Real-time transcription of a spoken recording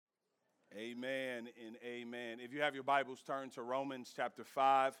Amen and amen. If you have your Bibles, turn to Romans chapter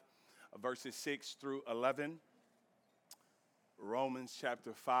 5, verses 6 through 11. Romans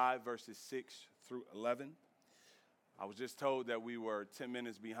chapter 5, verses 6 through 11. I was just told that we were 10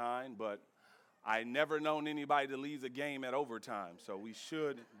 minutes behind, but I never known anybody to leave the game at overtime, so we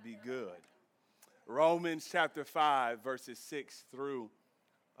should be good. Romans chapter 5, verses 6 through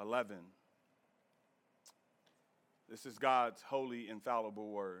 11. This is God's holy, infallible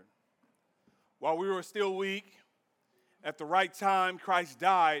word. While we were still weak, at the right time, Christ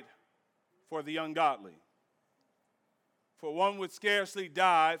died for the ungodly. For one would scarcely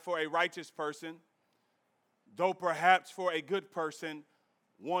die for a righteous person, though perhaps for a good person,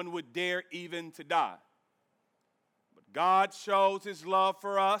 one would dare even to die. But God shows his love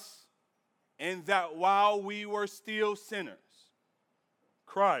for us in that while we were still sinners,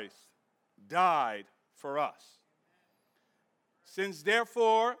 Christ died for us. Since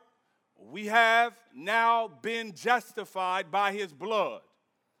therefore we have now been justified by his blood,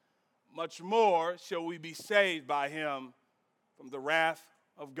 much more shall we be saved by him from the wrath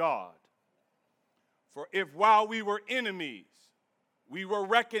of God. For if while we were enemies, we were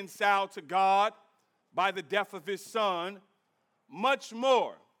reconciled to God by the death of his Son, much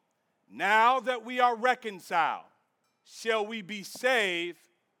more, now that we are reconciled, shall we be saved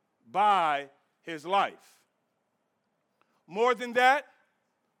by his life. More than that,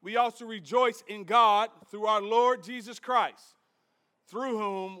 we also rejoice in God through our Lord Jesus Christ, through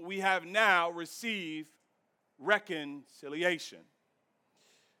whom we have now received reconciliation.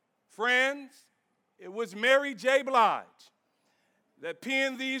 Friends, it was Mary J. Blige that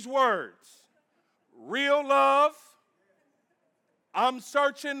penned these words: real love, I'm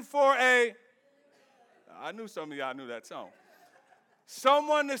searching for a... I knew some of y'all knew that song.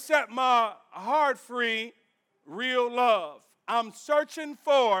 Someone to set my heart free, real love. I'm searching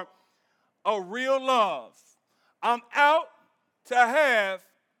for a real love. I'm out to have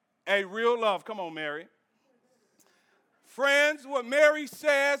a real love. Come on, Mary. Friends, what Mary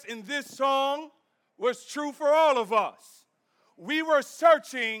says in this song was true for all of us. We were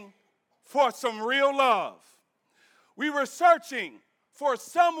searching for some real love. We were searching for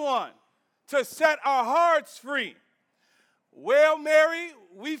someone to set our hearts free. Well, Mary,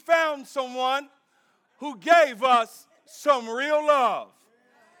 we found someone who gave us some real love.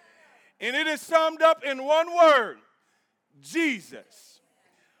 And it is summed up in one word: Jesus.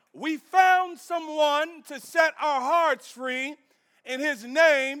 We found someone to set our hearts free, and his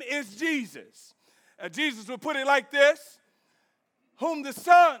name is Jesus. Jesus would put it like this: whom the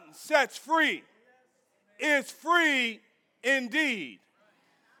Son sets free is free indeed.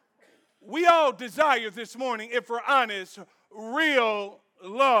 We all desire this morning, if we're honest, real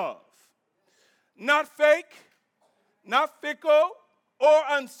love. Not fake, not fickle or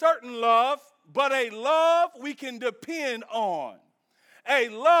uncertain love, but a love we can depend on. A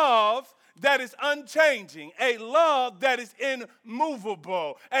love that is unchanging. A love that is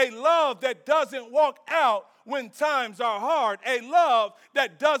immovable. A love that doesn't walk out when times are hard. A love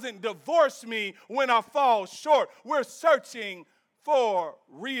that doesn't divorce me when I fall short. We're searching for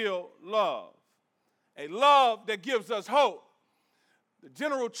real love. A love that gives us hope. The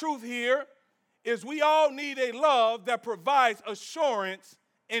general truth here is we all need a love that provides assurance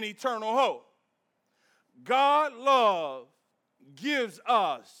and eternal hope. God love gives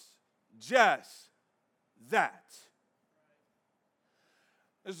us just that.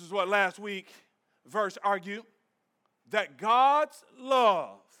 This is what last week verse argued, that God's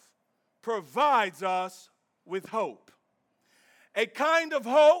love provides us with hope. A kind of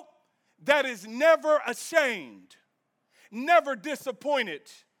hope that is never ashamed, never disappointed.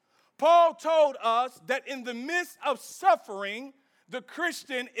 Paul told us that in the midst of suffering, the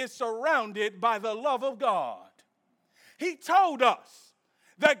Christian is surrounded by the love of God. He told us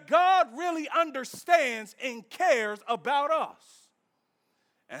that God really understands and cares about us.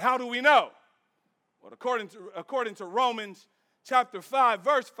 And how do we know? Well, according to Romans chapter 5,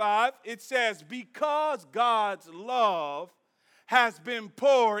 verse 5, it says, because God's love has been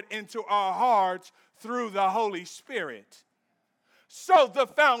poured into our hearts through the Holy Spirit. So the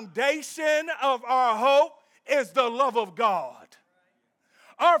foundation of our hope is the love of God.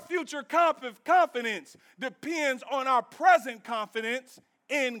 Our future confidence depends on our present confidence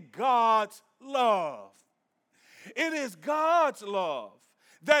in God's love. It is God's love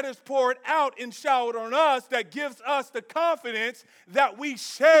that is poured out and showered on us that gives us the confidence that we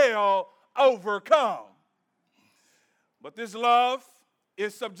shall overcome. But this love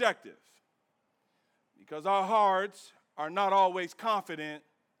is subjective because our hearts are not always confident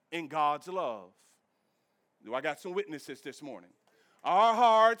in God's love. Do I got some witnesses this morning? Our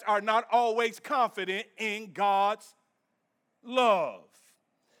hearts are not always confident in God's love.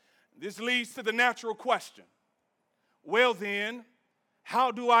 This leads to the natural question. Well then,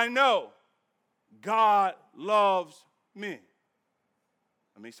 how do I know God loves me?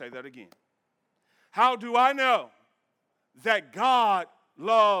 Let me say that again. How do I know that God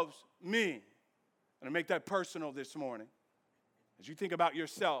loves me? I'm going to make that personal this morning. As you think about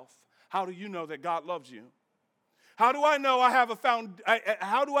yourself, how do you know that God loves you? How do I know I have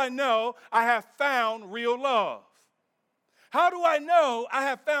found real love? How do I know I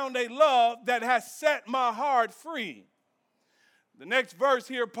have found a love that has set my heart free? The next verse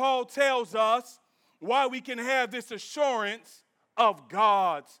here, Paul tells us why we can have this assurance of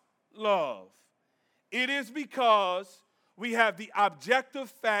God's love. It is because we have the objective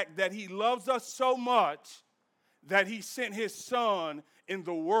fact that he loves us so much that he sent his son in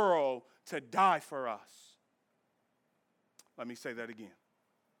the world to die for us. Let me say that again.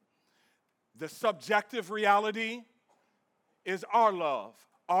 The subjective reality is our love.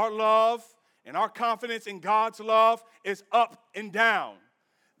 Our love and our confidence in God's love is up and down.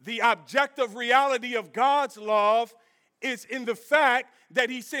 The objective reality of God's love is in the fact that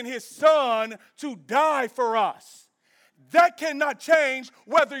he sent his son to die for us. That cannot change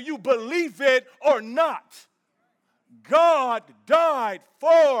whether you believe it or not. God died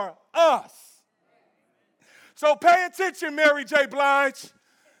for us. So pay attention, Mary J. Blige.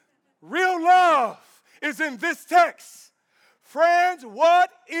 Real love is in this text. Friends,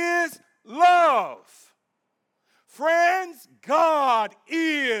 what is love? Friends, God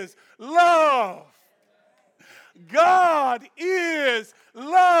is love. God is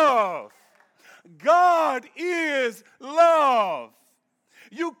love. God is love.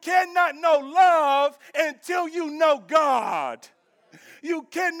 You cannot know love until you know God. You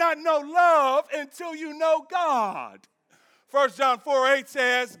cannot know love until you know God. 1 John 4:8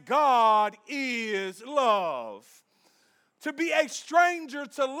 says, God is love. To be a stranger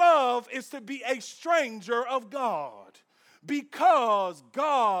to love is to be a stranger of God, because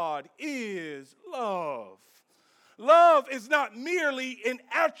God is love. Love is not merely an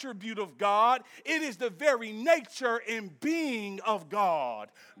attribute of God, it is the very nature and being of God.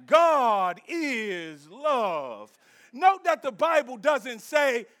 God is love. Note that the Bible doesn't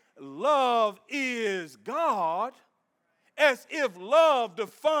say love is God, as if love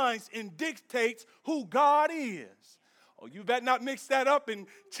defines and dictates who God is. Oh, you better not mix that up and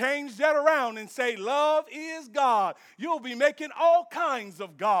change that around and say love is God. You'll be making all kinds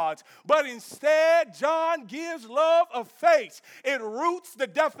of gods. But instead, John gives love a face. It roots the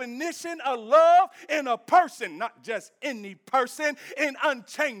definition of love in a person, not just any person, an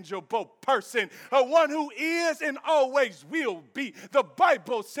unchangeable person, one who is and always will be. The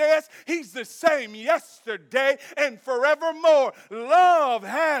Bible says he's the same yesterday and forevermore. Love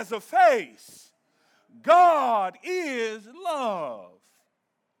has a face. God is love.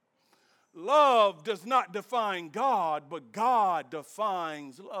 Love does not define God, but God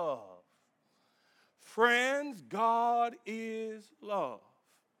defines love. Friends, God is love.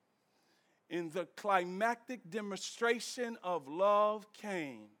 And the climactic demonstration of love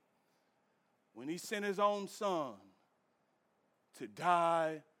came when he sent his own son to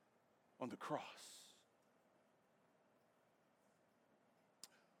die on the cross.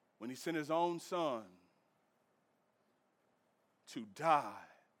 When he sent his own son to die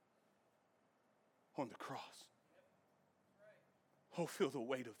on the cross. Oh, feel the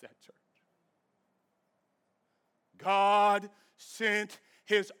weight of that, church. God sent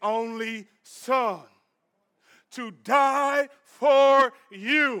his only son to die for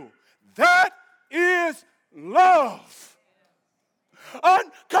you. That is love.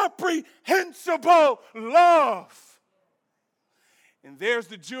 Incomprehensible love. And there's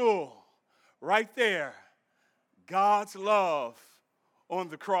the jewel right there. God's love on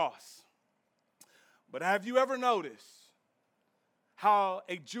the cross. But have you ever noticed how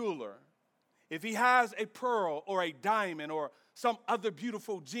a jeweler, if he has a pearl or a diamond or some other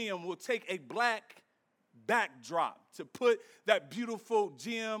beautiful gem, will take a black backdrop to put that beautiful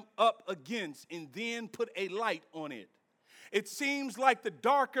gem up against and then put a light on it? It seems like the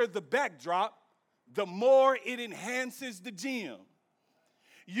darker the backdrop, the more it enhances the gem.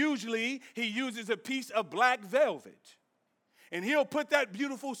 Usually, he uses a piece of black velvet, and he'll put that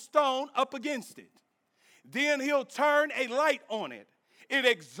beautiful stone up against it. Then he'll turn a light on it. It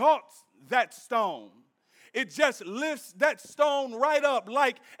exalts that stone. It just lifts that stone right up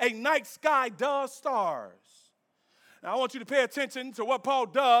like a night sky does stars. Now, I want you to pay attention to what Paul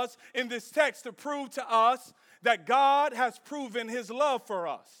does in this text to prove to us that God has proven his love for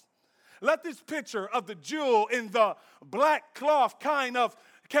us. Let this picture of the jewel in the black cloth kind of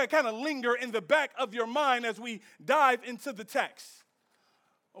linger in the back of your mind as we dive into the text.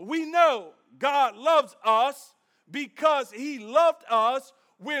 We know God loves us because he loved us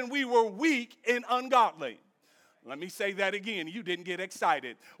when we were weak and ungodly. Let me say that again. You didn't get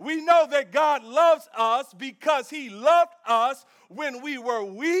excited. We know that God loves us because he loved us when we were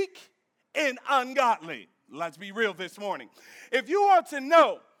weak and ungodly. Let's be real this morning. If you want to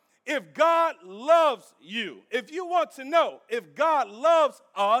know if God loves you, if you want to know if God loves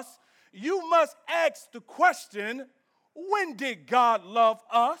us, you must ask the question, when did God love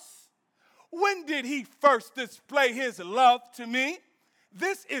us? When did he first display his love to me?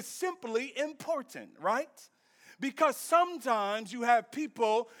 This is simply important, right? Because sometimes you have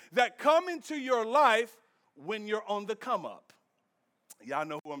people that come into your life when you're on the come up. Y'all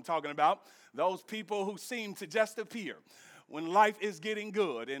know who I'm talking about. Those people who seem to just appear when life is getting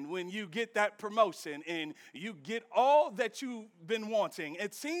good and when you get that promotion and you get all that you've been wanting.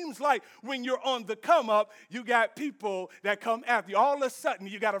 It seems like when you're on the come up, you got people that come after you. All of a sudden,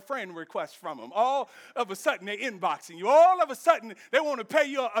 you got a friend request from them. All of a sudden, they're inboxing you. All of a sudden, they want to pay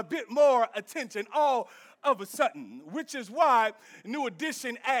you a bit more attention. All of a sudden, which is why New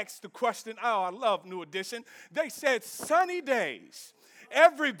Edition asked the question. Oh, I love New Edition. They said, sunny days,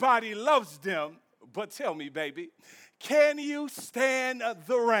 everybody loves them, but tell me, baby, can you stand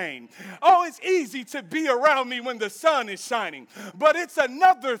the rain? Oh, it's easy to be around me when the sun is shining, but it's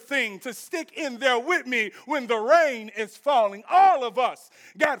another thing to stick in there with me when the rain is falling. All of us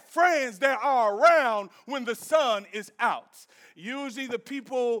got friends that are around when the sun is out. Usually the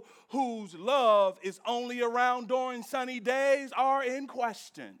people whose love is only around during sunny days are in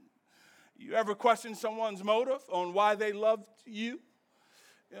question. You ever question someone's motive on why they loved you?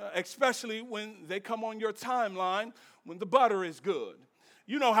 Especially when they come on your timeline when the butter is good.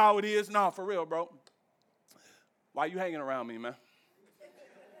 You know how it is. Nah, for real, bro. Why you hanging around me, man?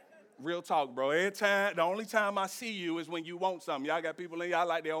 Real talk, bro. Every time, the only time I see you is when you want something. Y'all got people in y'all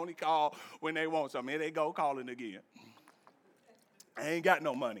like they only call when they want something. Here they go calling again. I ain't got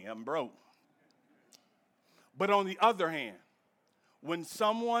no money. I'm broke. But on the other hand, when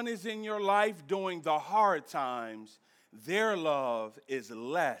someone is in your life during the hard times, their love is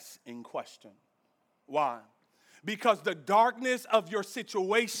less in question. Why? Because the darkness of your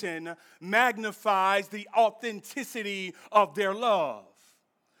situation magnifies the authenticity of their love.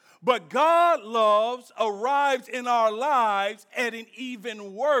 But God's love arrives in our lives at an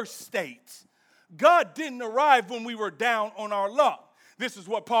even worse state. God didn't arrive when we were down on our luck. This is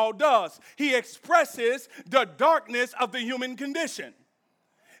what Paul does. He expresses the darkness of the human condition,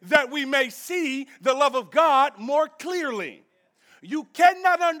 that we may see the love of God more clearly. You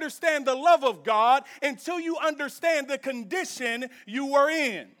cannot understand the love of God until you understand the condition you were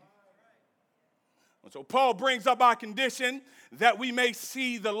in. So Paul brings up our condition that we may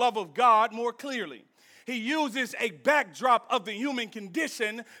see the love of God more clearly. He uses a backdrop of the human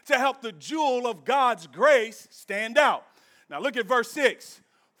condition to help the jewel of God's grace stand out. Now look at verse 6.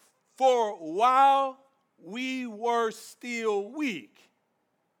 For while we were still weak,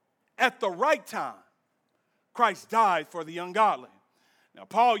 at the right time, Christ died for the ungodly. Now,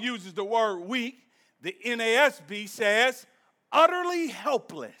 Paul uses the word weak. The NASB says utterly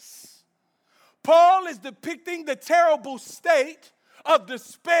helpless. Paul is depicting the terrible state of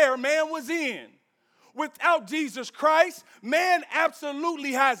despair man was in. Without Jesus Christ, man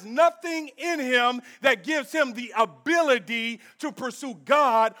absolutely has nothing in him that gives him the ability to pursue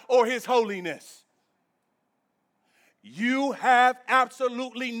God or his holiness. You have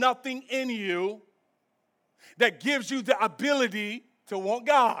absolutely nothing in you that gives you the ability to want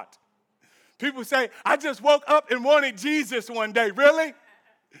God. People say, I just woke up and wanted Jesus one day. Really?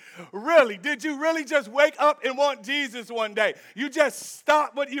 Really? Did you really just wake up and want Jesus one day? You just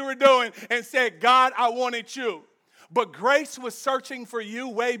stopped what you were doing and said, God, I wanted you. But grace was searching for you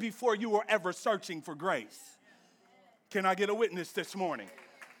way before you were ever searching for grace. Can I get a witness this morning?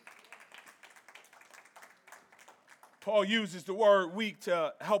 Paul uses the word weak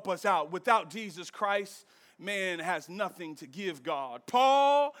to help us out. Without Jesus Christ, man has nothing to give God.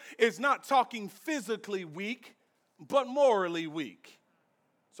 Paul is not talking physically weak, but morally weak.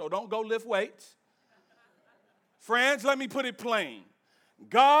 So don't go lift weights. Friends, let me put it plain.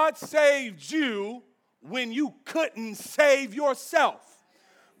 God saved you when you couldn't save yourself.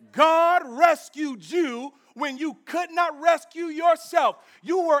 God rescued you when you could not rescue yourself.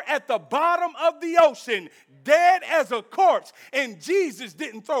 You were at the bottom of the ocean, dead as a corpse, and Jesus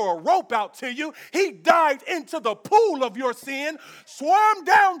didn't throw a rope out to you. He dived into the pool of your sin, swam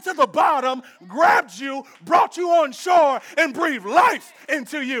down to the bottom, grabbed you, brought you on shore, and breathed life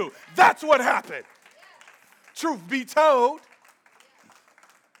into you. That's what happened. Truth be told,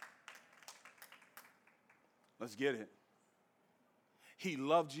 let's get it. He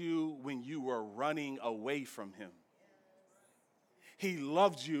loved you when you were running away from him. He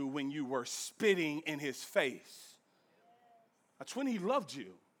loved you when you were spitting in his face. That's when he loved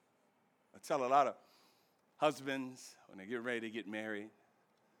you. I tell a lot of husbands when they get ready to get married,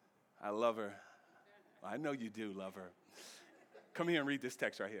 I love her. I know you do love her. Come here and read this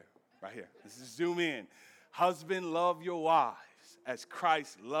text right here. Right here. Let's just zoom in. Husband, love your wives as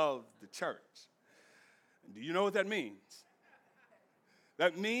Christ loved the church. Do you know what that means?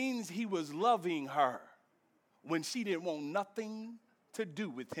 That means he was loving her when she didn't want nothing to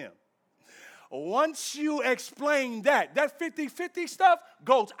do with him. Once you explain that 50-50 stuff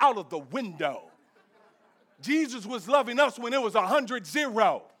goes out of the window. Jesus was loving us when it was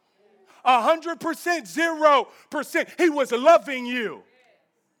 100-0. 100%, 0%. He was loving you.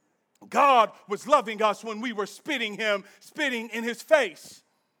 God was loving us when we were spitting in his face.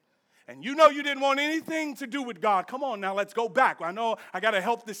 And you know you didn't want anything to do with God. Come on now, let's go back. I know I got to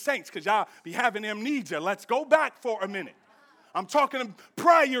help the saints because y'all be having amnesia. Let's go back for a minute. I'm talking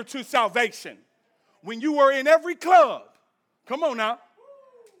prior to salvation. When you were in every club. Come on now.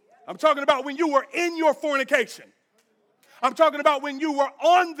 I'm talking about when you were in your fornication. I'm talking about when you were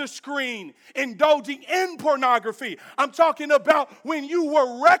on the screen indulging in pornography. I'm talking about when you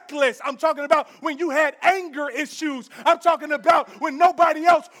were reckless. I'm talking about when you had anger issues. I'm talking about when nobody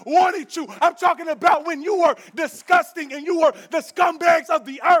else wanted you. I'm talking about when you were disgusting and you were the scumbags of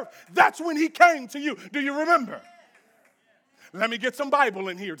the earth. That's when he came to you. Do you remember? Let me get some Bible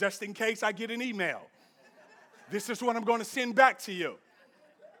in here just in case I get an email. This is what I'm going to send back to you.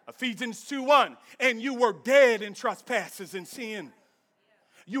 Ephesians 2:1, and you were dead in trespasses and sin.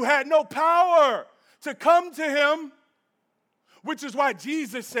 You had no power to come to him, which is why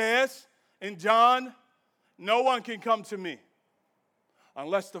Jesus says in John, no one can come to me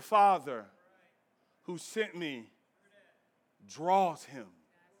unless the Father who sent me draws him.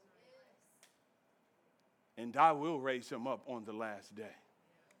 And I will raise him up on the last day.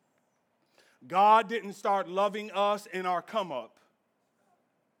 God didn't start loving us in our come up.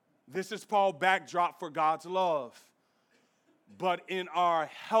 This is Paul's backdrop for God's love. But in our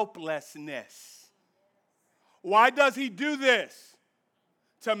helplessness. Why does he do this?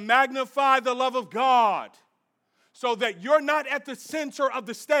 To magnify the love of God. So that you're not at the center of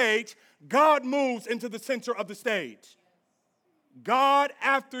the stage. God moves into the center of the stage. God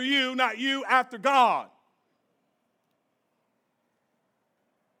after you, not you after God.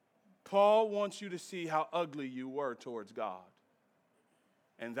 Paul wants you to see how ugly you were towards God.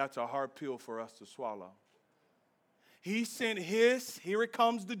 And that's a hard pill for us to swallow. He sent his, here it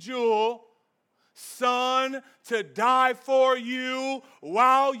comes the jewel, son to die for you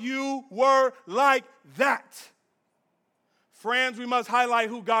while you were like that. Friends, we must highlight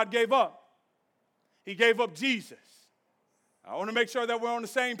who God gave up. He gave up Jesus. I want to make sure that we're on the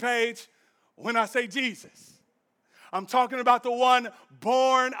same page when I say Jesus. I'm talking about the one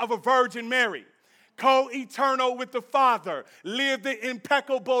born of a Virgin Mary. Co-eternal with the Father, lived the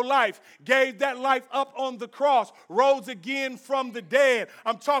impeccable life, gave that life up on the cross, rose again from the dead.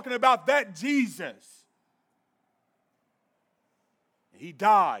 I'm talking about that Jesus. He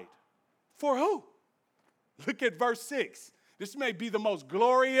died. For who? Look at verse 6. This may be the most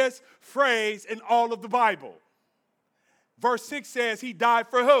glorious phrase in all of the Bible. Verse 6 says he died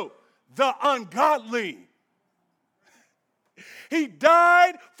for who? The ungodly. He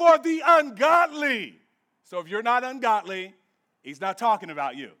died for the ungodly. So if you're not ungodly, he's not talking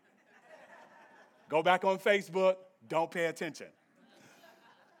about you. Go back on Facebook. Don't pay attention.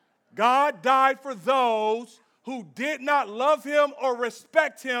 God died for those who did not love him or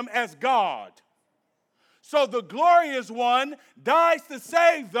respect him as God. So the glorious one dies to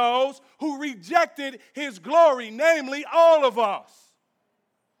save those who rejected his glory, namely all of us.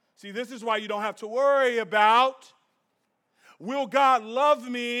 See, this is why you don't have to worry about, will God love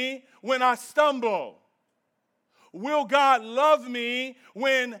me when I stumble? Will God love me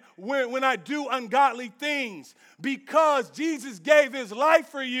when I do ungodly things? Because Jesus gave his life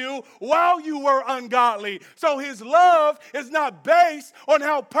for you while you were ungodly. So his love is not based on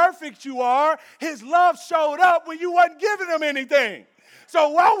how perfect you are. His love showed up when you wasn't giving him anything.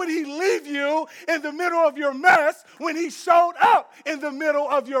 So why would he leave you in the middle of your mess when he showed up in the middle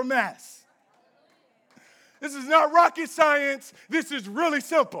of your mess? This is not rocket science. This is really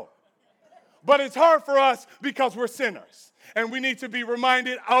simple. But it's hard for us because we're sinners. And we need to be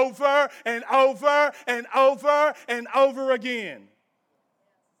reminded over and over and over and over again.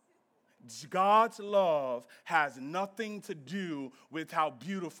 God's love has nothing to do with how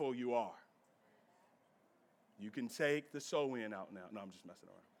beautiful you are. You can take the soul in out now. No, I'm just messing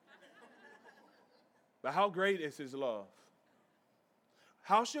around. But how great is his love?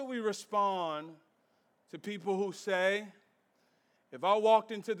 How should we respond to people who say, if I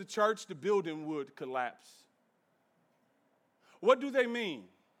walked into the church, the building would collapse? What do they mean?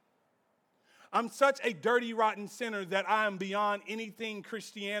 I'm such a dirty, rotten sinner that I am beyond anything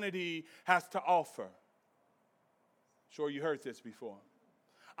Christianity has to offer. Sure, you heard this before.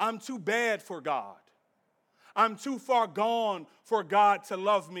 I'm too bad for God. I'm too far gone for God to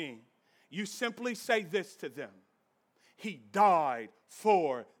love me. You simply say this to them: he died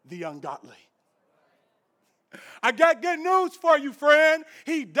for the ungodly. I got good news for you, friend.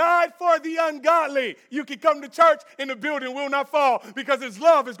 He died for the ungodly. You can come to church and the building will not fall because his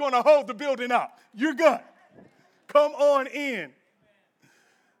love is going to hold the building up. You're good. Come on in.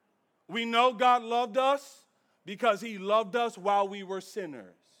 We know God loved us because he loved us while we were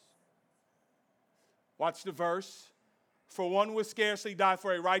sinners. Watch the verse. For one would scarcely die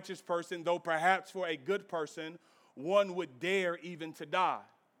for a righteous person, though perhaps for a good person one would dare even to die.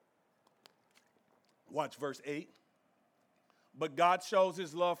 Watch verse 8. But God shows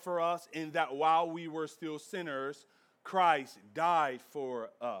his love for us in that while we were still sinners, Christ died for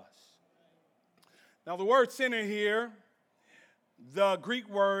us. Now the word sinner here, the Greek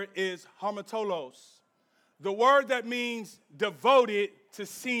word is hamartolos. The word that means devoted to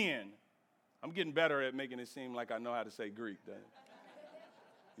sin. I'm getting better at making it seem like I know how to say Greek.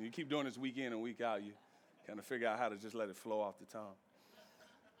 You keep doing this week in and week out, you kind of figure out how to just let it flow off the tongue.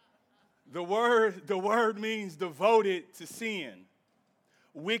 The word means devoted to sin,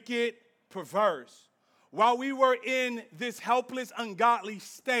 wicked, perverse. While we were in this helpless, ungodly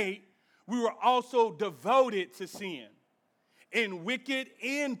state, we were also devoted to sin, and wicked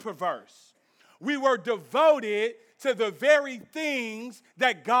and perverse. We were devoted to the very things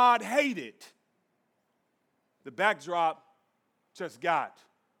that God hated. The backdrop just got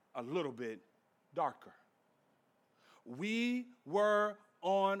a little bit darker. We were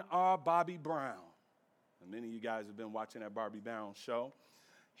on our Bobby Brown. And many of you guys have been watching that Bobby Brown show.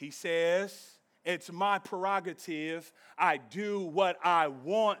 He says, it's my prerogative. I do what I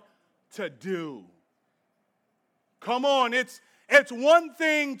want to do. Come on, it's one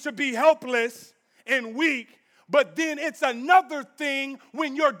thing to be helpless and weak, but then it's another thing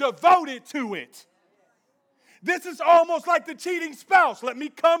when you're devoted to it. This is almost like the cheating spouse. Let me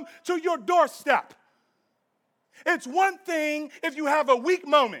come to your doorstep. It's one thing if you have a weak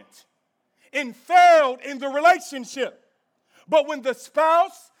moment and failed in the relationship. But when the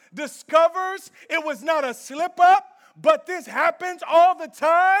spouse discovers it was not a slip up, but this happens all the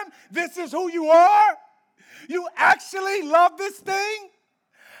time, this is who you are, you actually love this thing?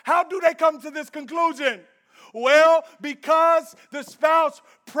 How do they come to this conclusion? Well, because the spouse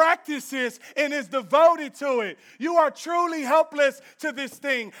practices and is devoted to it. You are truly helpless to this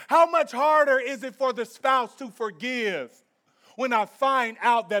thing. How much harder is it for the spouse to forgive when I find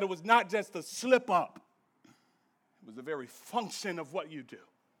out that it was not just a slip up? It was the very function of what you do.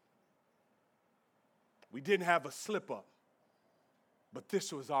 We didn't have a slip up, but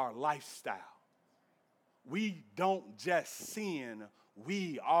this was our lifestyle. We don't just sin,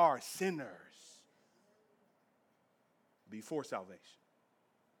 we are sinners before salvation.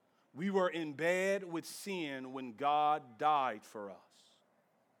 We were in bed with sin when God died for us,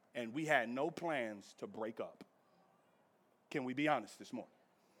 and we had no plans to break up. Can we be honest this morning?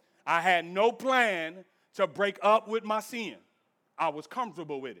 I had no plan to break up with my sin. I was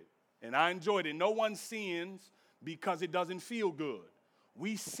comfortable with it, and I enjoyed it. No one sins because it doesn't feel good.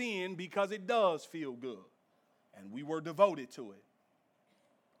 We sin because it does feel good, and we were devoted to it.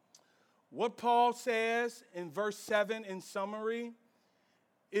 What Paul says in verse 7 in summary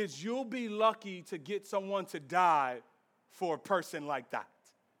is you'll be lucky to get someone to die for a person like that.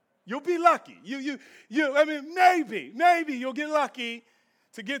 You'll be lucky. Maybe you'll get lucky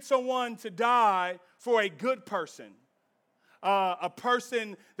to get someone to die for a good person. A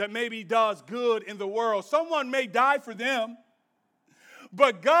person that maybe does good in the world. Someone may die for them,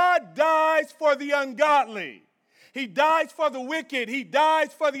 but God dies for the ungodly. He dies for the wicked. He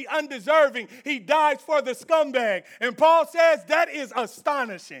dies for the undeserving. He dies for the scumbag. And Paul says that is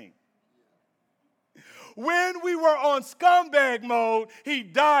astonishing. When we were on scumbag mode, he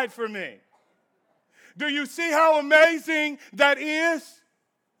died for me. Do you see how amazing that is?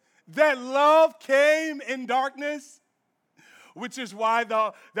 That love came in darkness, which is why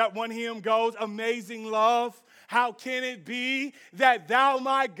that one hymn goes, amazing love. How can it be that thou,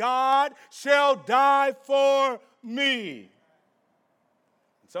 my God, shall die for me?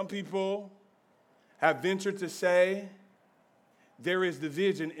 Some people have ventured to say there is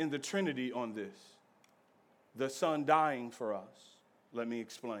division in the Trinity on this. The Son dying for us. Let me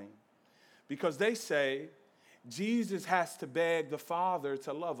explain. Because they say Jesus has to beg the Father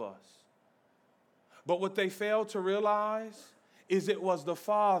to love us. But what they fail to realize is it was the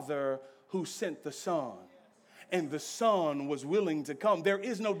Father who sent the Son. And the Son was willing to come. There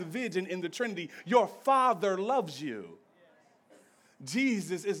is no division in the Trinity. Your Father loves you.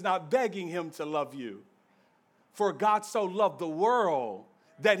 Jesus is not begging him to love you. For God so loved the world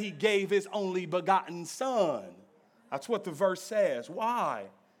that he gave his only begotten Son. That's what the verse says. Why?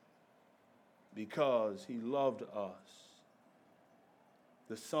 Because he loved us.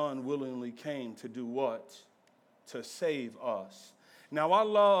 The Son willingly came to do what? To save us. Now, I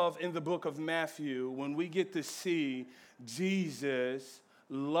love in the book of Matthew when we get to see Jesus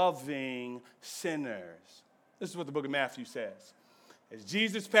loving sinners. This is what the book of Matthew says. As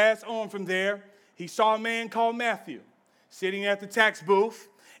Jesus passed on from there, he saw a man called Matthew sitting at the tax booth,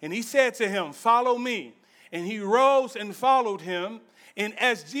 and he said to him, "Follow me." And he rose and followed him. And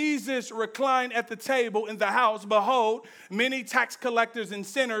as Jesus reclined at the table in the house, behold, many tax collectors and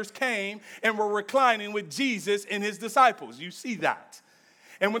sinners came and were reclining with Jesus and his disciples. You see that.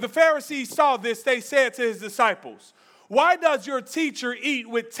 And when the Pharisees saw this, they said to his disciples, "Why does your teacher eat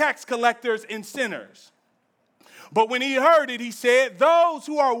with tax collectors and sinners?" But when he heard it, he said, "Those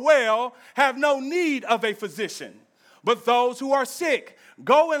who are well have no need of a physician, but those who are sick.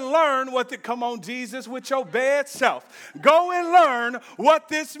 Go and learn what come on, Jesus, with your bad self. Go and learn what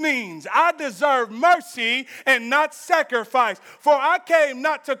this means. I deserve mercy and not sacrifice. For I came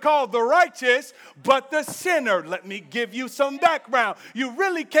not to call the righteous, but the sinner." Let me give you some background. You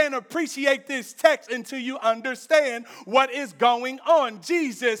really can't appreciate this text until you understand what is going on.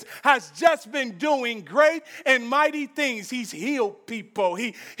 Jesus has just been doing great and mighty things. He's healed people.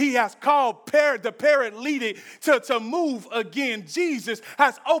 He has called the paralytic to move again. Jesus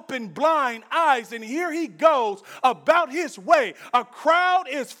has opened blind eyes, and here he goes about his way. A crowd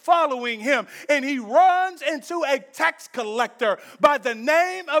is following him, and he runs into a tax collector by the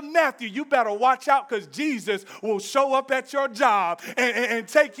name of Matthew. You better watch out, because Jesus will show up at your job and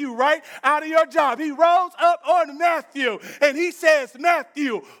take you right out of your job. He rolls up on Matthew, and he says,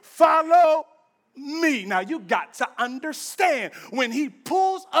 "Matthew, follow me." Now, you got to understand, when he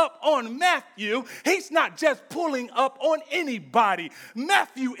pulls up on Matthew, he's not just pulling up on anybody.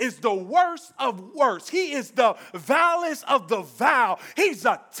 Matthew is the worst of worst. He is the vilest of the vile. He's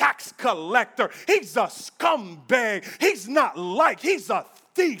a tax collector. He's a scumbag. He's a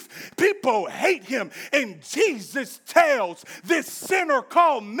thief. People hate him. And Jesus tells this sinner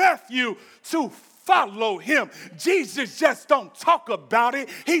called Matthew to follow him. Jesus just don't talk about it.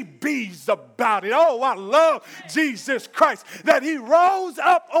 He bees about it. Oh, I love Jesus Christ, that he rose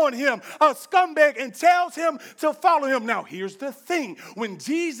up on him, a scumbag, and tells him to follow him. Now, here's the thing. When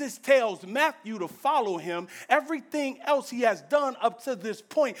Jesus tells Matthew to follow him, everything else he has done up to this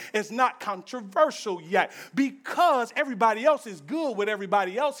point is not controversial yet, because everybody else is good with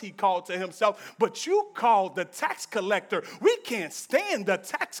everybody else he called to himself. But you called the tax collector. We can't stand the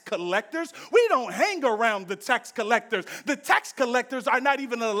tax collectors. We don't hang around the tax collectors. The tax collectors are not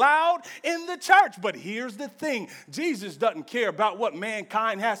even allowed in the church. But here's the thing. Jesus doesn't care about what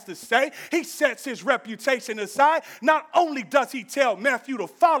mankind has to say. He sets his reputation aside. Not only does he tell Matthew to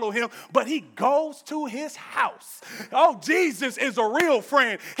follow him, but he goes to his house. Oh, Jesus is a real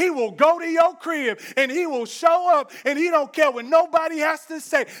friend. He will go to your crib and he will show up, and he don't care what nobody has to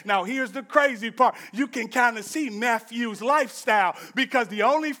say. Now, here's the crazy part. You can kind of see Matthew's lifestyle, because the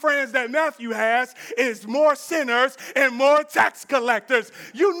only friends that Matthew has is more sinners and more tax collectors.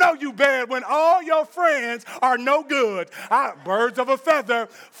 You know you bad when all your friends are no good. Birds of a feather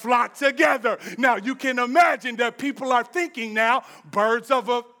flock together. Now, you can imagine that people are thinking now, birds of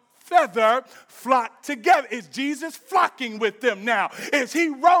a feather flock together. Is Jesus flocking with them now? Is he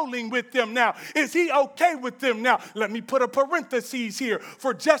rolling with them now? Is he okay with them now? Let me put a parenthesis here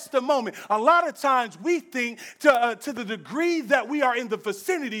for just a moment. A lot of times we think to the degree that we are in the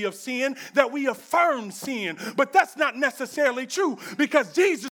vicinity of sin, that we affirm sin. But that's not necessarily true, because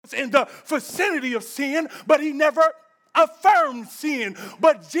Jesus was in the vicinity of sin, but he never affirmed sin.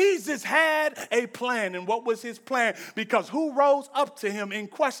 But Jesus had a plan. And what was his plan? Because who rose up to him and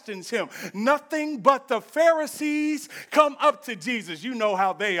questions him? Nothing but the Pharisees come up to Jesus. You know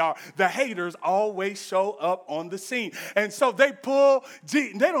how they are. The haters always show up on the scene. And so they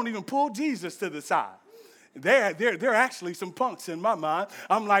don't even pull Jesus to the side. They're actually some punks in my mind.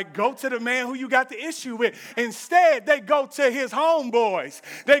 I'm like, go to the man who you got the issue with. Instead, they go to his homeboys.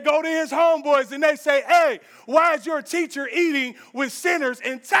 They go to his homeboys and they say, hey, why is your teacher eating with sinners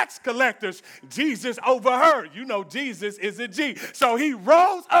and tax collectors? Jesus overheard. You know Jesus is a G. So he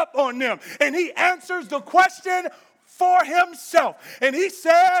rose up on them and he answers the question for himself. And he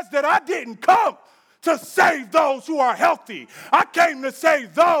says that I didn't come to save those who are healthy. I came to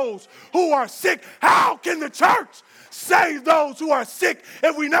save those who are sick. How can the church save those who are sick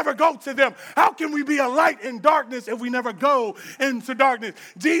if we never go to them? How can we be a light in darkness if we never go into darkness?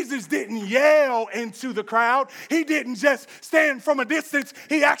 Jesus didn't yell into the crowd. He didn't just stand from a distance.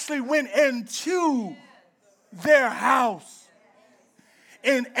 He actually went into their house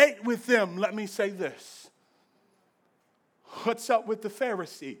and ate with them. Let me say this. What's up with the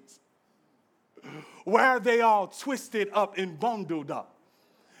Pharisees? Why are they all twisted up and bundled up?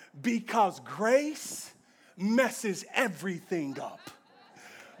 Because grace messes everything up.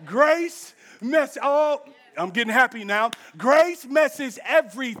 I'm getting happy now. Grace messes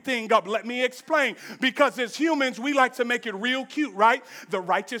everything up. Let me explain. Because as humans, we like to make it real cute, right? The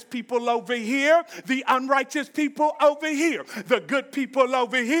righteous people over here, the unrighteous people over here, the good people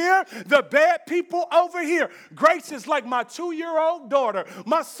over here, the bad people over here. Grace is like my 2-year-old daughter.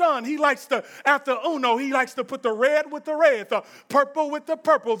 My son, he likes to, after Uno, he likes to put the red with the red, the purple with the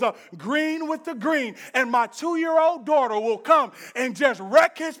purple, the green with the green. And my 2-year-old daughter will come and just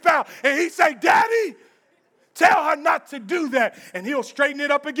wreck his pal. And he say, Daddy, tell her not to do that. And he'll straighten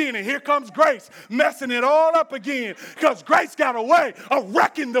it up again. And here comes Grace messing it all up again. Because Grace got a way of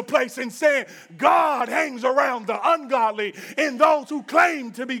wrecking the place and saying God hangs around the ungodly and those who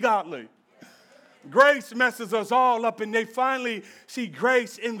claim to be godly. Grace messes us all up, and they finally see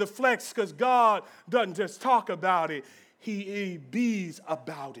grace in the flesh because God doesn't just talk about it. He bees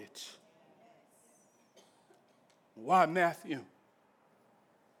about it. Why Matthew?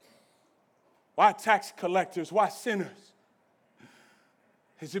 Why tax collectors? Why sinners?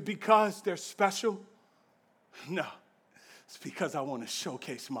 Is it because they're special? No. It's because I want to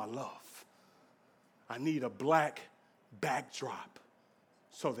showcase my love. I need a black backdrop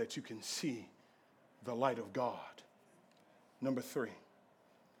so that you can see the light of God. Number 3,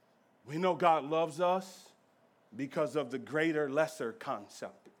 we know God loves us because of the greater, lesser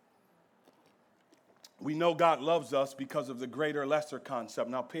concept. We know God loves us because of the greater, lesser concept.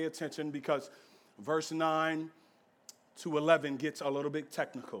 Now pay attention because verse 9 to 11 gets a little bit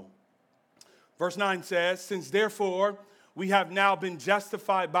technical. Verse 9 says, since therefore we have now been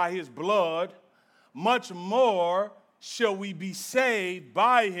justified by his blood, much more shall we be saved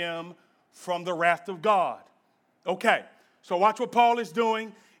by him from the wrath of God. Okay, so watch what Paul is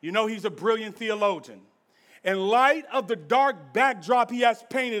doing. You know he's a brilliant theologian. In light of the dark backdrop he has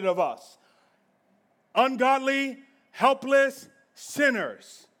painted of us, ungodly, helpless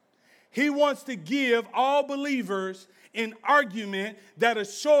sinners, he wants to give all believers an argument that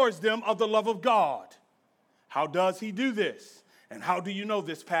assures them of the love of God. How does he do this? And how do you know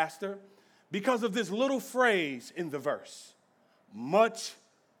this, Pastor? Because of this little phrase in the verse, much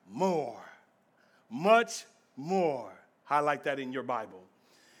more. Much more. Highlight that in your Bible.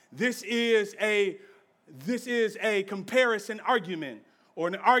 This is a comparison argument, or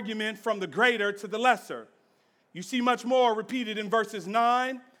an argument from the greater to the lesser. You see much more repeated in verses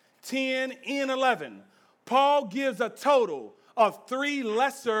 9, 10, and 11. Paul gives a total of 3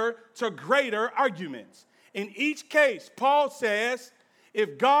 lesser to greater arguments. In each case, Paul says,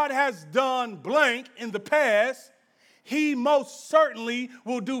 if God has done blank in the past, he most certainly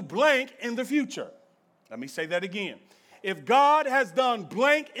will do blank in the future. Let me say that again. If God has done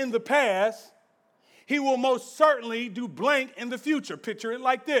blank in the past, he will most certainly do blank in the future. Picture it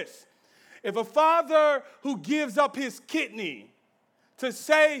like this. If a father who gives up his kidney to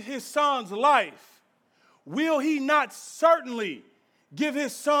save his son's life, will he not certainly give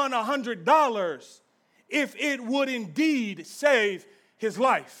his son $100 if it would indeed save his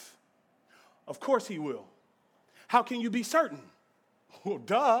life? Of course he will. How can you be certain? Well,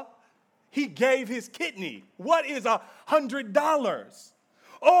 duh. He gave his kidney. What is $100?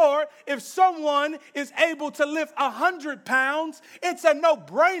 Or if someone is able to lift 100 pounds, it's a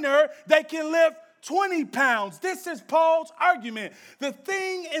no-brainer they can lift 20 pounds. This is Paul's argument. The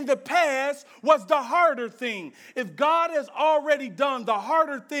thing in the past was the harder thing. If God has already done the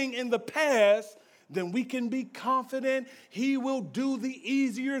harder thing in the past, then we can be confident he will do the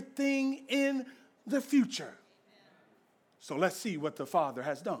easier thing in the future. So let's see what the Father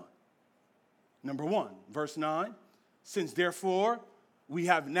has done. Number 1, verse 9, since therefore we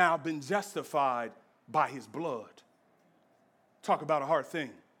have now been justified by his blood. Talk about a hard thing.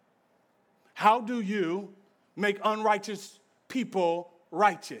 How do you make unrighteous people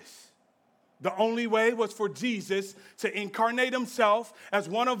righteous? The only way was for Jesus to incarnate himself as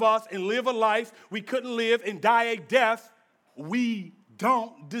one of us and live a life we couldn't live and die a death we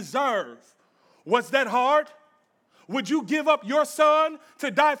don't deserve. Was that hard? Would you give up your son to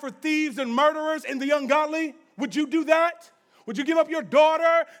die for thieves and murderers and the ungodly? Would you do that? Would you give up your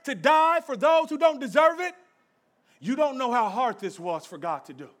daughter to die for those who don't deserve it? You don't know how hard this was for God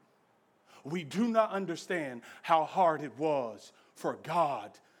to do. We do not understand how hard it was for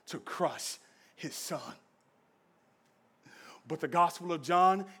God to crush his son. But the Gospel of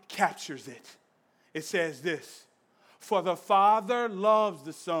John captures it. It says this, for the Father loves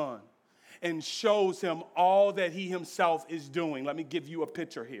the Son and shows him all that he himself is doing. Let me give you a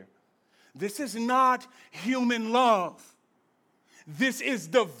picture here. This is not human love. This is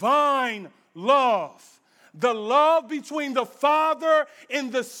divine love. The love between the Father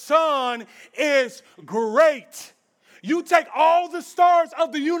and the Son is great. You take all the stars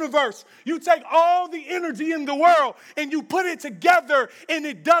of the universe, you take all the energy in the world, and you put it together, and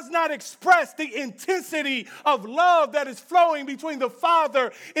it does not express the intensity of love that is flowing between the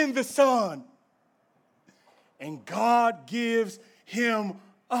Father and the Son. And God gives him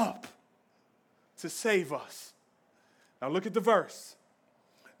up to save us. Now look at the verse.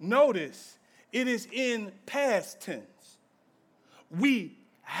 Notice it is in past tense. We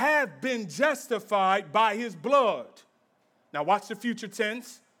have been justified by his blood. Now watch the future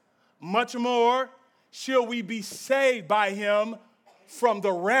tense. Much more shall we be saved by him from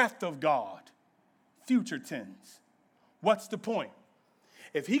the wrath of God. Future tense. What's the point?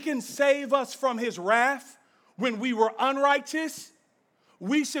 If he can save us from his wrath when we were unrighteous,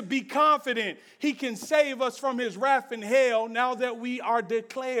 we should be confident he can save us from his wrath in hell now that we are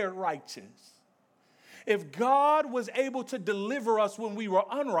declared righteous. If God was able to deliver us when we were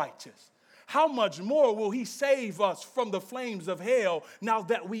unrighteous, how much more will he save us from the flames of hell now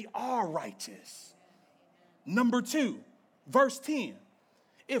that we are righteous? Number 2, verse 10.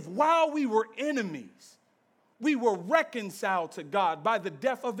 If while we were enemies, we were reconciled to God by the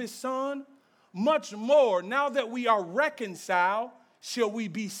death of his son, much more now that we are reconciled, shall we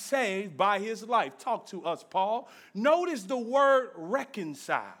be saved by his life. Talk to us, Paul. Notice the word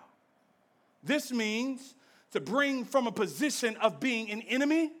reconcile. This means to bring from a position of being an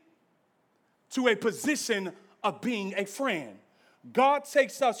enemy to a position of being a friend. God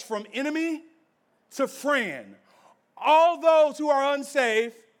takes us from enemy to friend. All those who are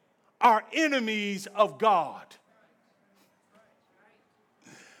unsaved are enemies of God.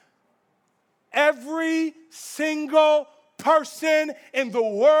 Every single person in the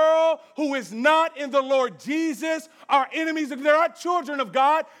world who is not in the Lord Jesus are enemies. They're not children of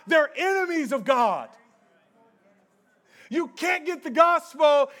God. They're enemies of God. You can't get the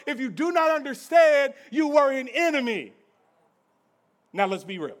gospel if you do not understand you were an enemy. Now let's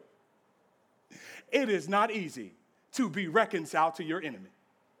be real. It is not easy to be reconciled to your enemy.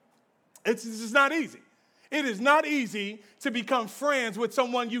 It's just not easy. It is not easy to become friends with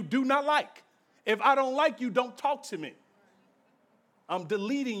someone you do not like. If I don't like you, don't talk to me. I'm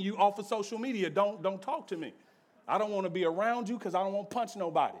deleting you off of social media. Don't talk to me. I don't want to be around you because I don't want to punch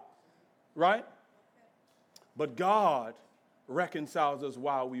nobody. Right? But God reconciles us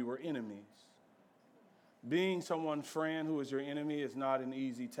while we were enemies. Being someone's friend who is your enemy is not an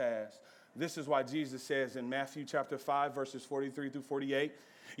easy task. This is why Jesus says in Matthew chapter 5, verses 43 through 48,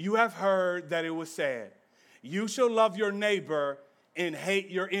 you have heard that it was said, you shall love your neighbor and hate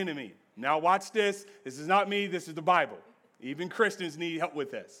your enemy. Now watch this. This is not me. This is the Bible. Even Christians need help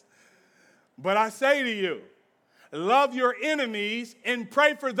with this. But I say to you, love your enemies and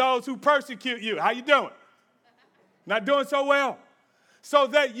pray for those who persecute you. How you doing? Not doing so well. So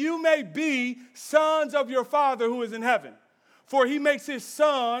that you may be sons of your Father who is in heaven. For he makes his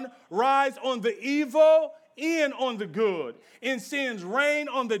sun rise on the evil and on the good, and sends rain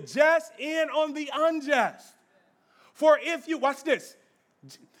on the just and on the unjust. For if you, watch this.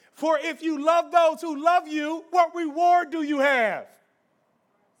 For if you love those who love you, what reward do you have?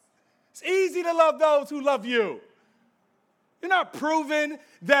 It's easy to love those who love you. You're not proving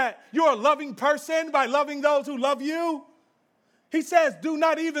that you're a loving person by loving those who love you. He says, do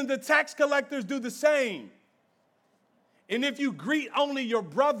not even the tax collectors do the same? And if you greet only your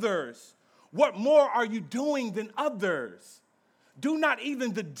brothers, what more are you doing than others? Do not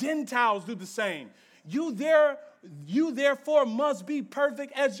even the Gentiles do the same. You therefore must be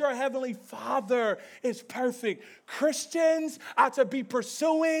perfect as your heavenly Father is perfect. Christians are to be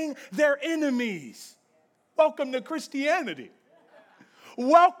pursuing their enemies. Welcome to Christianity.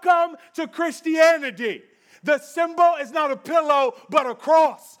 Welcome to Christianity. The symbol is not a pillow, but a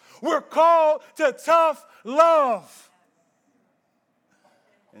cross. We're called to tough love.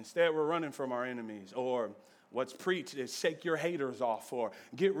 Instead, we're running from our enemies. Or what's preached is shake your haters off, or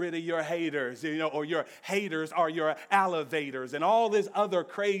get rid of your haters, or your haters are your elevators, and all this other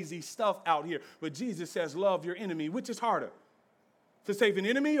crazy stuff out here. But Jesus says, love your enemy. Which is harder, to save an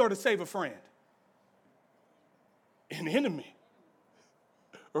enemy or to save a friend? An enemy,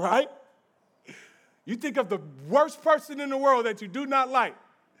 right? You think of the worst person in the world that you do not like,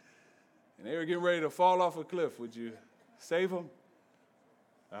 and they were getting ready to fall off a cliff. Would you save them?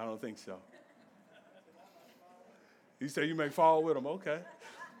 I don't think so. You say you may fall with them. Okay.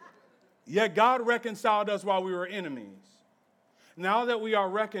 Yet God reconciled us while we were enemies. Now that we are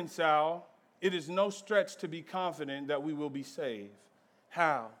reconciled, it is no stretch to be confident that we will be saved.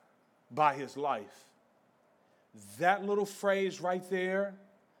 How? By his life. That little phrase right there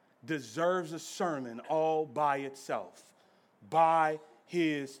deserves a sermon all by itself. By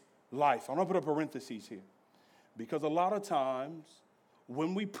his life. I'm going to put a parenthesis here. Because a lot of times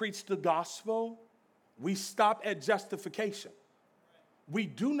when we preach the gospel, we stop at justification. We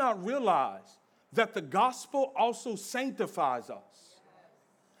do not realize that the gospel also sanctifies us.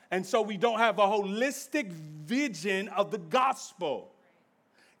 And so we don't have a holistic vision of the gospel.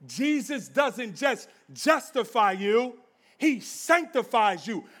 Jesus doesn't just justify you, he sanctifies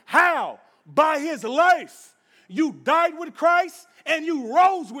you. How? By his life. You died with Christ and you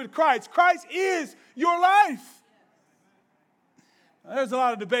rose with Christ. Christ is your life. Now, there's a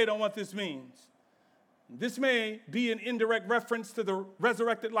lot of debate on what this means. This may be an indirect reference to the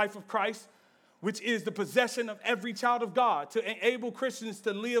resurrected life of Christ, which is the possession of every child of God, to enable Christians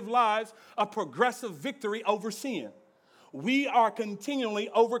to live lives of progressive victory over sin. We are continually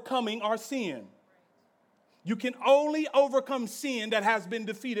overcoming our sin. You can only overcome sin that has been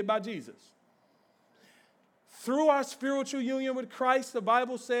defeated by Jesus. Through our spiritual union with Christ, the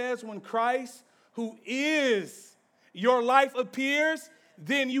Bible says, when Christ, who is your life, appears,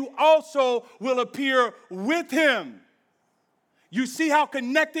 then you also will appear with him. You see how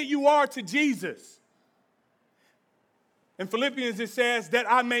connected you are to Jesus. In Philippians it says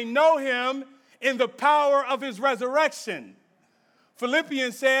that I may know him in the power of his resurrection.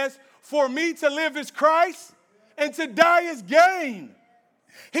 Philippians says, for me to live is Christ and to die is gain.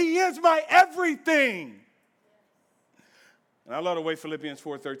 He is my everything. And I love the way Philippians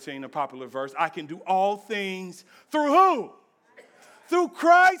 4:13, a popular verse, I can do all things through who? Through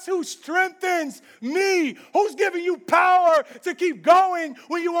Christ who strengthens me. Who's giving you power to keep going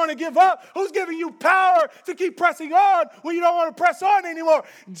when you want to give up? Who's giving you power to keep pressing on when you don't want to press on anymore?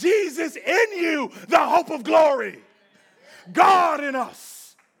 Jesus in you, the hope of glory. God in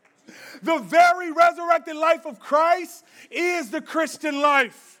us. The very resurrected life of Christ is the Christian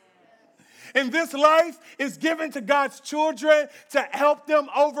life. And this life is given to God's children to help them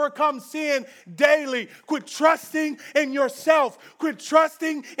overcome sin daily. Quit trusting in yourself. Quit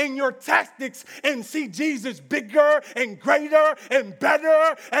trusting in your tactics and see Jesus bigger and greater and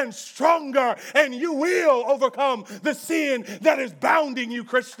better and stronger. And you will overcome the sin that is bounding you,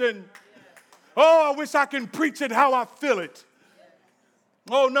 Christian. Oh, I wish I can preach it how I feel it.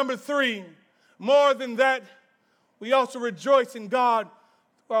 Oh, number 3, more than that, we also rejoice in God,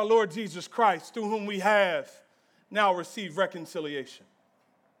 our Lord Jesus Christ, through whom we have now received reconciliation.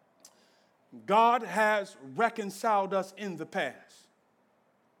 God has reconciled us in the past.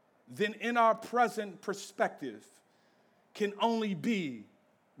 Then in our present perspective can only be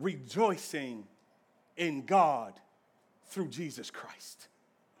rejoicing in God through Jesus Christ.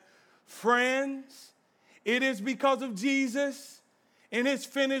 Friends, it is because of Jesus and his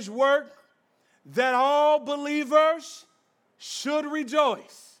finished work that all believers should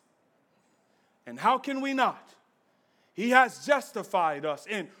rejoice. And how can we not? He has justified us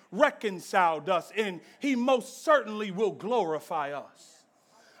and reconciled us, and he most certainly will glorify us.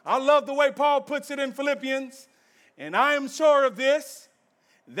 I love the way Paul puts it in Philippians, and I am sure of this,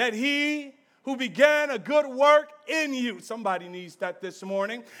 that he who began a good work in you, somebody needs that this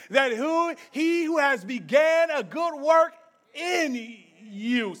morning, that he who has began a good work in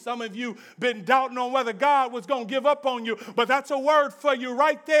you. Some of you been doubting on whether God was going to give up on you, but that's a word for you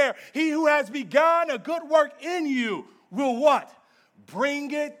right there. He who has begun a good work in you will what?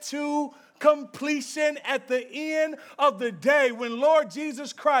 Bring it to completion at the end of the day when Lord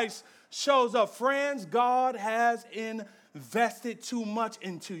Jesus Christ shows up. Friends, God has in vested too much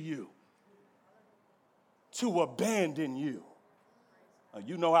into you to abandon you.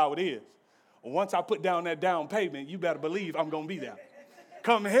 You know how it is. Once I put down that down payment, you better believe I'm going to be there.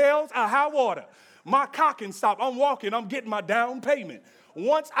 Come hell's or high water, my car can stop. I'm walking, I'm getting my down payment.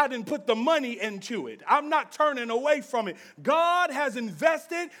 Once I didn't put the money into it, I'm not turning away from it. God has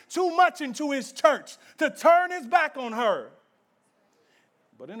invested too much into his church to turn his back on her.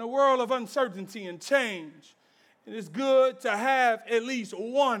 But in a world of uncertainty and change, it is good to have at least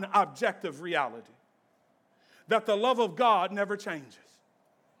one objective reality, that the love of God never changes.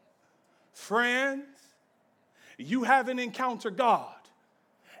 Friends, you haven't encountered God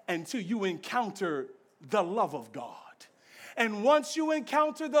until you encounter the love of God. And once you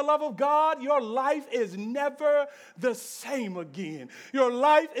encounter the love of God, your life is never the same again. Your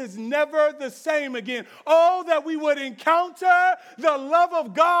life is never the same again. Oh, that we would encounter the love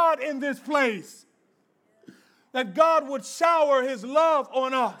of God in this place. That God would shower his love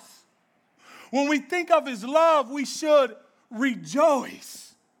on us. When we think of his love, we should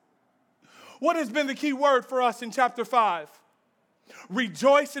rejoice. What has been the key word for us in chapter 5?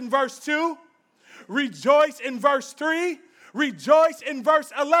 Rejoice in verse 2. Rejoice in verse 3. Rejoice in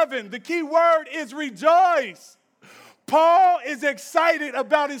verse 11. The key word is rejoice. Paul is excited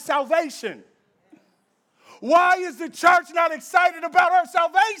about his salvation. Why is the church not excited about our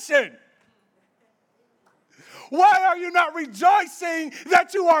salvation? Why are you not rejoicing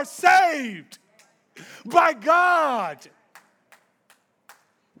that you are saved by God?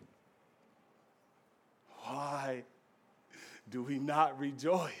 Why do we not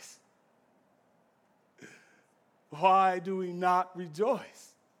rejoice? Why do we not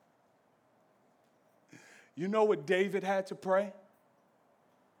rejoice? You know what David had to pray?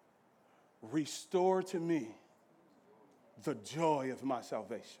 Restore to me the joy of my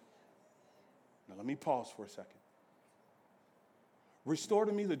salvation. Now let me pause for a second. Restore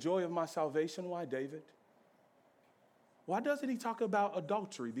to me the joy of my salvation. Why, David? Why doesn't he talk about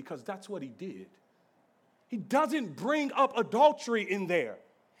adultery? Because that's what he did. He doesn't bring up adultery in there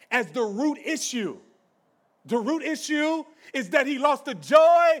as the root issue. The root issue is that he lost the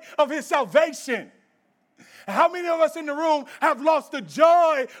joy of his salvation. How many of us in the room have lost the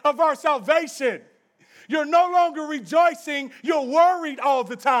joy of our salvation? You're no longer rejoicing. You're worried all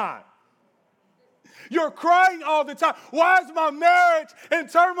the time. You're crying all the time. Why is my marriage in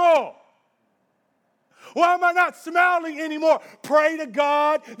turmoil? Why am I not smiling anymore? Pray to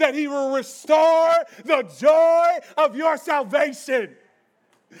God that he will restore the joy of your salvation.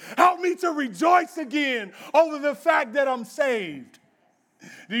 Help me to rejoice again over the fact that I'm saved.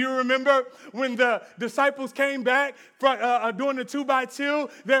 Do you remember when the disciples came back doing the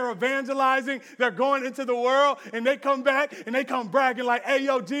 2x2? They're evangelizing. They're going into the world. And they come back and they come bragging like, hey,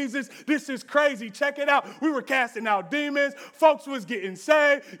 yo, Jesus, this is crazy. Check it out. We were casting out demons. Folks was getting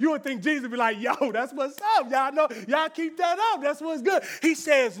saved. You would think Jesus would be like, yo, that's what's up. Y'all know. Y'all keep that up. That's what's good. He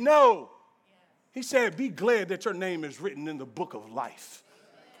says no. He said, be glad that your name is written in the book of life.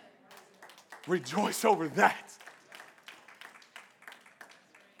 Rejoice over that.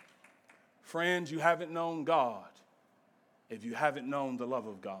 Friends, you haven't known God if you haven't known the love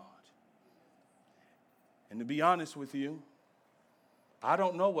of God. And to be honest with you, I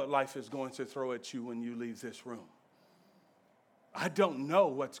don't know what life is going to throw at you when you leave this room. I don't know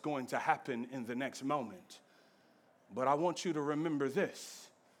what's going to happen in the next moment. But I want you to remember this,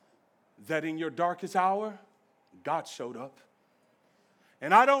 that in your darkest hour, God showed up.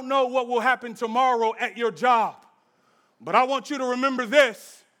 And I don't know what will happen tomorrow at your job, but I want you to remember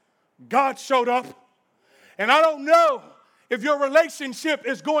this. God showed up. And I don't know if your relationship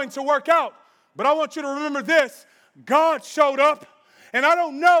is going to work out, but I want you to remember this. God showed up. And I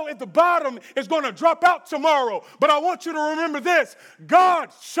don't know if the bottom is going to drop out tomorrow, but I want you to remember this. God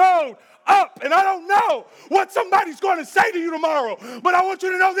showed up. And I don't know what somebody's going to say to you tomorrow, but I want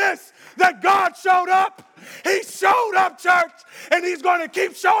you to know this, that God showed up. He showed up, church, and he's going to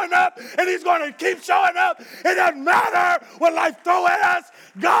keep showing up, and he's going to keep showing up. It doesn't matter what life throws at us.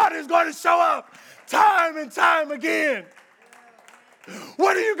 God is going to show up time and time again.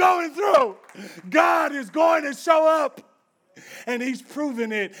 What are you going through? God is going to show up. And he's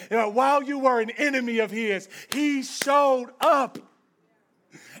proven it. While you were an enemy of his, he showed up.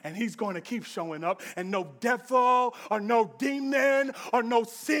 And he's going to keep showing up. And no devil or no demon or no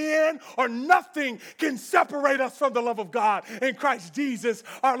sin or nothing can separate us from the love of God in Christ Jesus.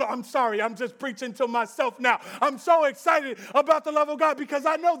 I'm sorry, I'm just preaching to myself now. I'm so excited about the love of God because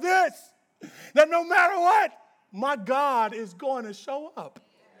I know this, that no matter what, my God is going to show up.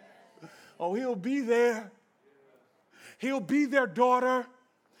 Oh, he'll be there. He'll be their daughter.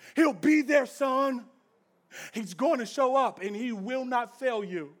 He'll be their son. He's going to show up, and he will not fail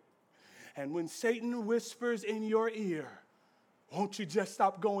you. And when Satan whispers in your ear, won't you just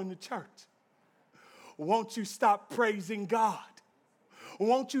stop going to church? Won't you stop praising God?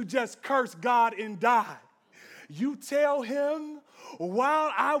 Won't you just curse God and die? You tell him,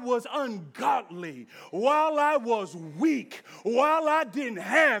 while I was ungodly, while I was weak, while I didn't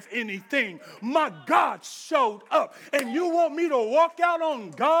have anything, my God showed up. And you want me to walk out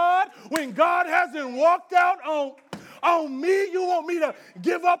on God when God hasn't walked out on me? You want me to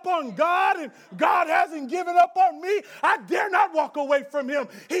give up on God and God hasn't given up on me? I dare not walk away from him.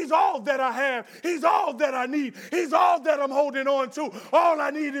 He's all that I have. He's all that I need. He's all that I'm holding on to. All I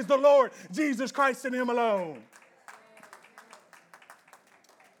need is the Lord Jesus Christ and him alone.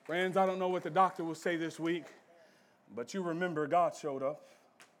 Friends, I don't know what the doctor will say this week, but you remember God showed up.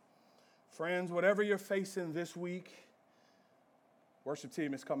 Friends, whatever you're facing this week, worship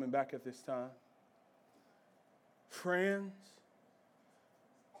team is coming back at this time. Friends,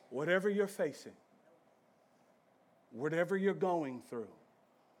 whatever you're facing, whatever you're going through,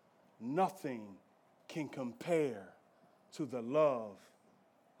 nothing can compare to the love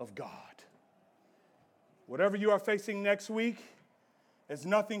of God. Whatever you are facing next week, it's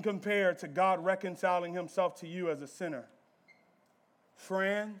nothing compared to God reconciling himself to you as a sinner.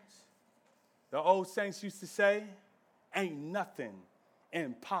 Friends, the old saints used to say, ain't nothing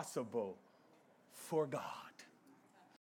impossible for God.